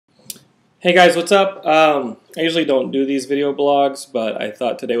Hey guys, what's up? I usually don't do these video blogs, but I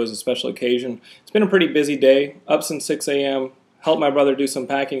thought today was a special occasion. It's been a pretty busy day, up since 6 a.m., helped my brother do some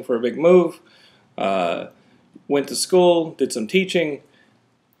packing for a big move, went to school, did some teaching,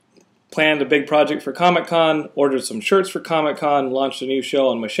 planned a big project for Comic-Con, ordered some shirts for Comic-Con, launched a new show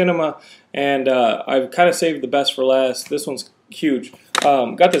on Machinima, and I've kind of saved the best for last. This one's huge.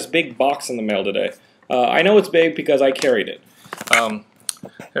 Got this big box in the mail today. I know it's big because I carried it.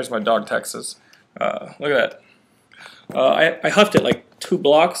 Here's my dog, Texas. Look at that. I huffed it like 2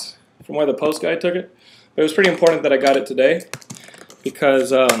 blocks from where the post guy took it. But it was pretty important that I got it today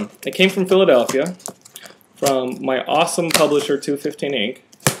because it came from Philadelphia, from my awesome publisher, 215 Inc.,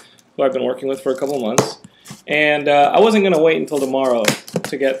 who I've been working with for a couple months. And I wasn't going to wait until tomorrow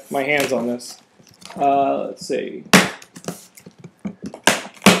to get my hands on this. Let's see.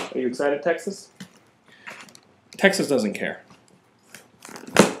 Are you excited, Texas? Texas doesn't care.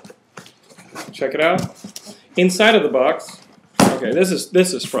 Check it out. Inside of the box. Okay, this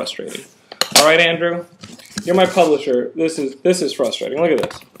is frustrating. All right, Andrew, you're my publisher. This is frustrating. Look at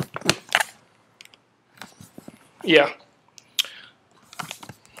this. Yeah.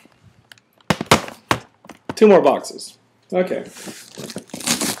 2 more boxes. Okay.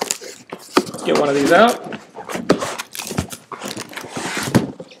 Get one of these out.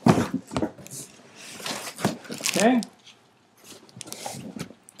 Okay.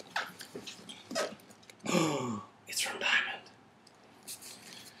 It's from Diamond.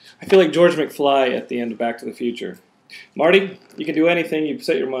 I feel like George McFly at the end of Back to the Future. Marty, you can do anything you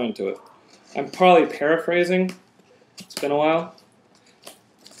set your mind to it. I'm probably paraphrasing. It's been a while.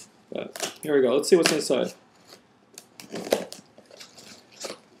 But here we go. Let's see what's inside.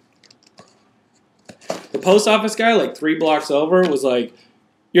 The post office guy, like 3 blocks over, was like,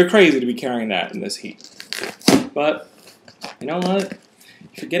 "You're crazy to be carrying that in this heat." But, you know what?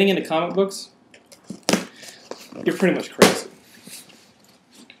 If you're getting into comic books, you're pretty much crazy.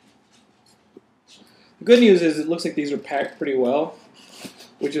 The good news is it looks like these are packed pretty well,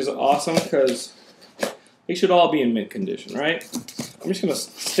 which is awesome because they should all be in mint condition, right? I'm just going to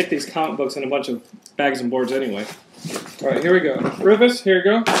stick these comic books in a bunch of bags and boards anyway. All right, here we go. Rufus, here you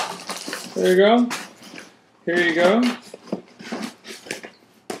go. There you go. Here you go.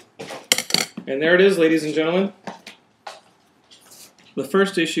 And there it is, ladies and gentlemen. The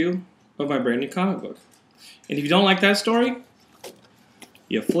first issue of my brand new comic book. And if you don't like that story,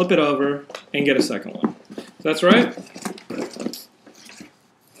 you flip it over and get a second one. So that's right.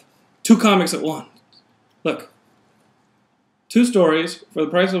 2 comics at once. Look. 2 stories for the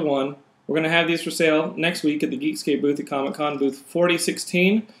price of 1. We're going to have these for sale next week at the Geekscape booth at Comic-Con, booth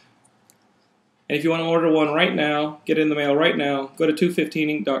 4016. And if you want to order one right now, get it in the mail right now, go to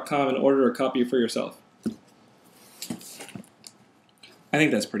 215inc.com and order a copy for yourself. I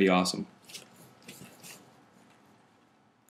think that's pretty awesome.